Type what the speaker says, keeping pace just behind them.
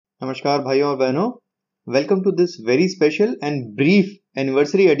नमस्कार भाइयों और बहनों, welcome to this very special and brief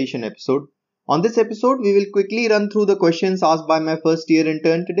anniversary edition episode. On this episode, we will quickly run through the questions asked by my first year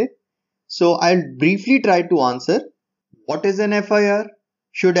intern today. So I'll briefly try to answer. What is an FIR?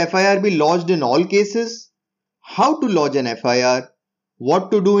 Should FIR be lodged in all cases? How to lodge an FIR?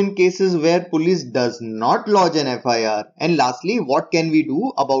 What to do in cases where police does not lodge an FIR? And lastly, what can we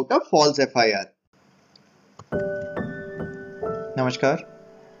do about a false FIR? Namaskar.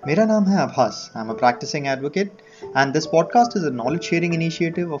 मेरा नाम है आभास. I'm a practicing advocate and this podcast is a knowledge sharing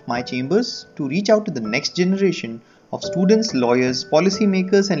initiative of my chambers to reach out to the next generation of students, lawyers, policy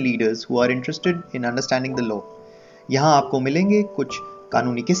makers and leaders who are interested in understanding the law. यहाँ आपको मिलेंगे कुछ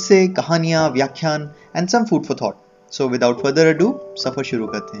कानूनी किस्से, कहानियाँ, व्याख्यान and some food for thought. So without further ado, सफर शुरू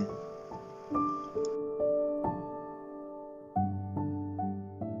करते हैं.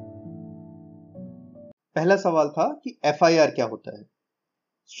 पहला सवाल था कि FIR क्या होता है.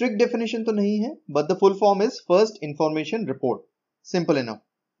 स्ट्रिक्ट डेफिनेशन तो नहीं है, but the full form is first information report. Simple enough.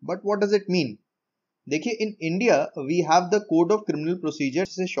 But what does it mean? देखिए, in India we have the code of criminal procedure,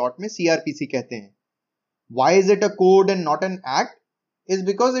 जिसे शॉर्ट में CRPC कहते हैं. Why is it a code and not an act? Is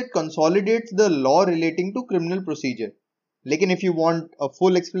because it consolidates the law relating to criminal procedure. लेकिन if you want a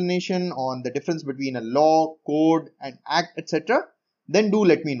full explanation on the difference between a law, code and act etcetera, then do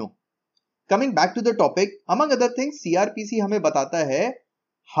let me know. Coming back to the topic, among other things CRPC हमें बताता है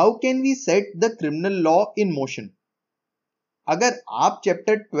How can we set the criminal law in motion? अगर आप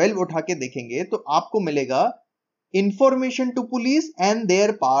chapter 12 उठा के देखेंगे तो आपको मिलेगा Information to police and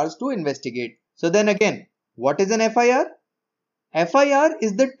their powers to investigate. So then again, what is an FIR? FIR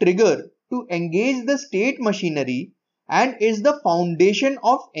is the trigger to engage the state machinery and is the foundation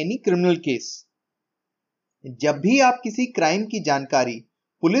of any criminal case. जब भी आप किसी crime की जानकारी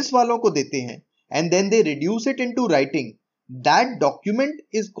police वालों को देते हैं and then they reduce it into writing, that document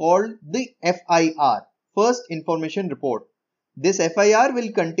is called the FIR, First Information Report. This FIR will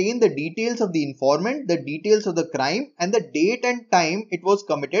contain the details of the informant, the details of the crime and the date and time it was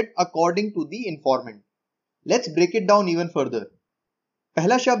committed according to the informant. Let's break it down even further.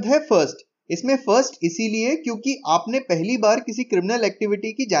 पहला शब्द है first. इसमें first इसीलिए क्योंकि आपने पहली बार किसी criminal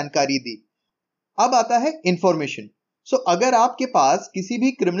activity की जानकारी दी. अब आता है information. So अगर आपके पास किसी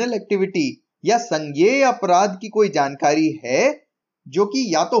भी क्रिमिनल एक्टिविटी या संज्ञेय अपराध की कोई जानकारी है जो कि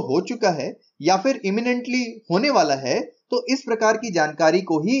या तो हो चुका है या फिर इमिनेंटली होने वाला है, तो इस प्रकार की जानकारी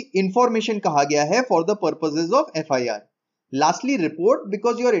को ही इंफॉर्मेशन कहा गया है for the purposes of FIR. Lastly, report,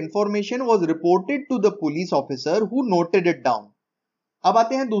 because your information was reported to the police officer who noted it down. अब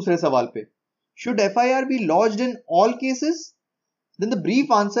आते हैं दूसरे सवाल पे. Should FIR be lodged in all cases? Then the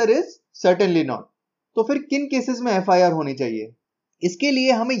brief answer is certainly not. तो फिर किन cases में FIR होनी चाहिए? इसके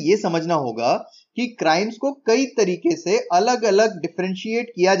लिए हमें यह समझना होगा कि क्राइम्स को कई तरीके से अलग अलग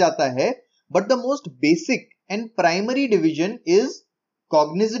डिफरेंशिएट किया जाता है, but the most basic and primary division is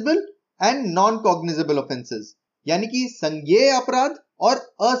cognizable and non cognizable offences, यानी कि संज्ञेय अपराध और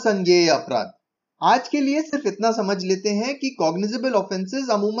असंज्ञेय अपराध. आज के लिए सिर्फ इतना समझ लेते हैं कि कॉग्निजेबल ऑफेंसेस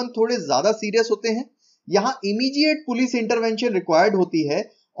अमूमन थोड़े ज्यादा सीरियस होते हैं. यहां इमीडिएट पुलिस इंटरवेंशन रिक्वायर्ड होती है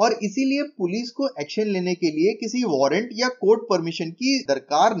और इसीलिए पुलिस को एक्शन लेने के लिए किसी वारंट या कोर्ट परमिशन की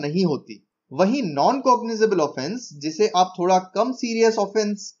दरकार नहीं होती. वहीं नॉन कॉग्निजेबल ऑफेंस, जिसे आप थोड़ा कम सीरियस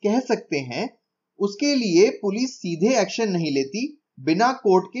ऑफेंस कह सकते हैं, उसके लिए पुलिस सीधे एक्शन नहीं लेती बिना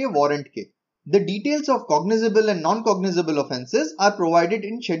कोर्ट के वारंट के. The details of cognizable and non cognizable offences are provided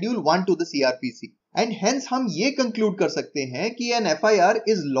in schedule 1 to the CRPC and hence हम ये कंक्लूड कर सकते हैं कि an FIR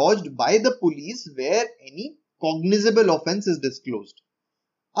is lodged by the police where any cognizable offence is disclosed.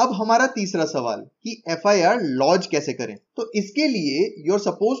 अब हमारा तीसरा सवाल कि FIR लॉज कैसे करें. तो इसके लिए you are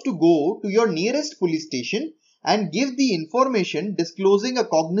suppose to go to your nearest police station and give the information disclosing a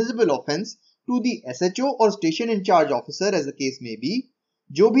cognizable offence to the SHO और station incharge officer as the case में बी.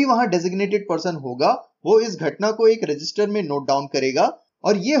 जो भी वहां डेजिग्नेटेड पर्सन होगा वो इस घटना को एक रजिस्टर में नोट डाउन करेगा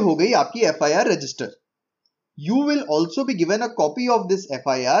और ये हो गई आपकी FIR register. You will also be given a copy of this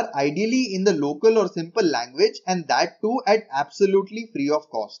FIR, ideally in the local or simple language, and that too at absolutely free of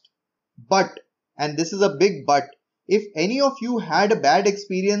cost. But, and this is a big but, if any of you had a bad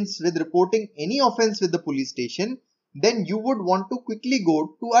experience with reporting any offense with the police station, then you would want to quickly go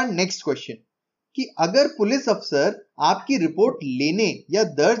to our next question. कि अगर police अफसर आपकी report लेने या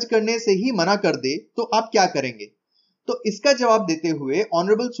दर्ज करने से ही मना कर दे तो आप क्या करेंगे? तो इसका जवाब देते हुए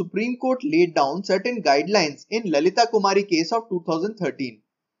honourable Supreme Court laid down certain guidelines in Lalita Kumari case of 2013.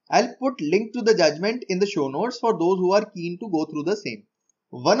 I'll put link to the judgment in the show notes for those who are keen to go through the same.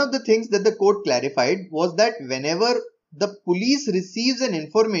 One of the things that the court clarified was that whenever the police receives an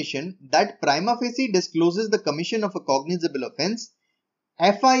information that prima facie discloses the commission of a cognizable offense,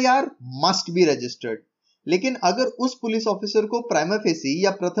 FIR must be registered. लेकिन अगर उस police officer को prima facie या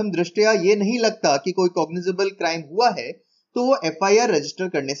प्रथम दृष्टया ये नहीं लगता कि कोई कॉग्निजेबल क्राइम हुआ है, तो वो FIR रजिस्टर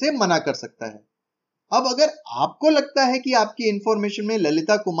करने से मना कर सकता है। अब अगर आपको लगता है कि आपकी इंफॉर्मेशन में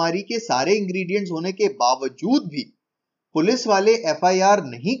ललिता कुमारी के सारे इंग्रेडिएंट्स होने के बावजूद भी पुलिस वाले FIR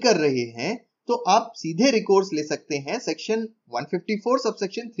नहीं कर रहे हैं, तो आप सीधे रिकोर्स ले सकते हैं सेक्शन 154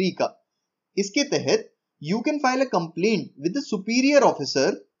 सबसेक्शन 3 का। इसके तहत you can file a complaint with the superior officer,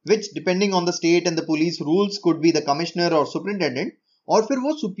 which depending on the state and the police rules could be the commissioner or superintendent, और फिर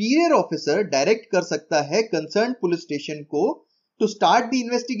वो superior officer डायरेक्ट कर सकता है concerned पुलिस स्टेशन को to start the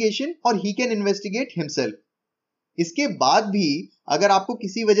investigation और he can investigate himself. इसके बाद भी अगर आपको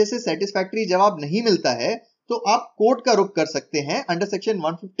किसी वजह से satisfactory जवाब नहीं मिलता है, तो आप कोर्ट का रुख कर सकते हैं under section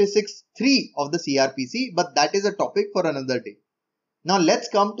 156(3) of the CRPC, but that is a topic for another day. Now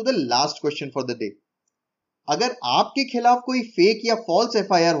let's come to the last question for the day. अगर आपके खिलाफ कोई फेक या फॉल्स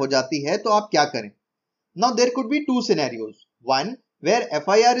FIR हो जाती है तो आप क्या करें? Now there could be two scenarios. One where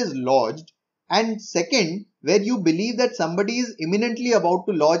FIR is lodged, and second where you believe that somebody is imminently about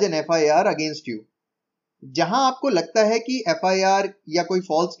to lodge an FIR against you. जहां आपको लगता है कि FIR या कोई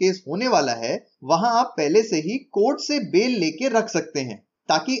फॉल्स केस होने वाला है, वहां आप पहले से ही कोर्ट से बेल लेके रख सकते हैं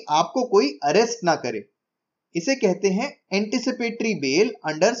ताकि आपको कोई अरेस्ट ना करे। इसे कहते हैं anticipatory bell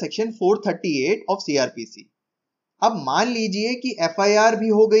under section 438 of CRPC। अब मान लीजिए कि FIR भी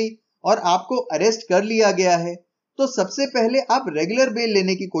हो गई और आपको अरेस्ट कर लिया गया है, तो सबसे पहले आप रेगुलर बेल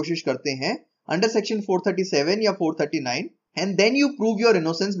लेने की कोशिश करते हैं अंडर सेक्शन 437 या 439, and then you prove your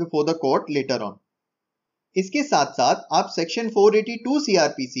innocence before the court later on. इसके साथ साथ आप सेक्शन 482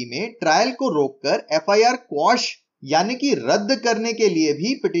 CRPC में ट्रायल को रोककर FIR क्वॉश यानी कि रद्द करने के लिए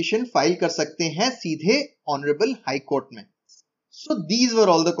भी पिटीशन फाइल कर सकते हैं सीधे ऑनरेबल हाई कोर्ट में। So these were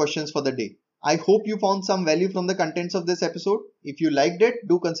all the questions for the day. I hope you found some value from the contents of this episode. If you liked it,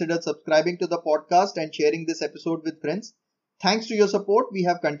 do consider subscribing to the podcast and sharing this episode with friends. Thanks to your support, we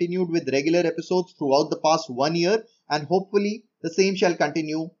have continued with regular episodes throughout the past 1 year, and hopefully the same shall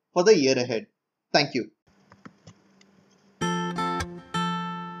continue for the year ahead. Thank you.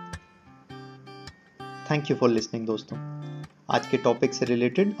 Thank you for listening दोस्तों। आज के topic से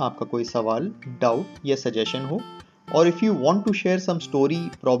related आपका कोई सवाल, doubt या suggestion हो, or if you want to share some story,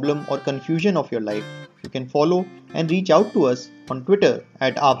 problem or confusion of your life, you can follow and reach out to us on Twitter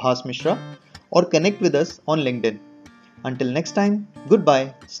at Abhas Mishra or connect with us on LinkedIn. Until next time, goodbye,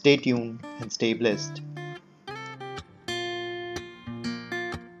 stay tuned and stay blessed.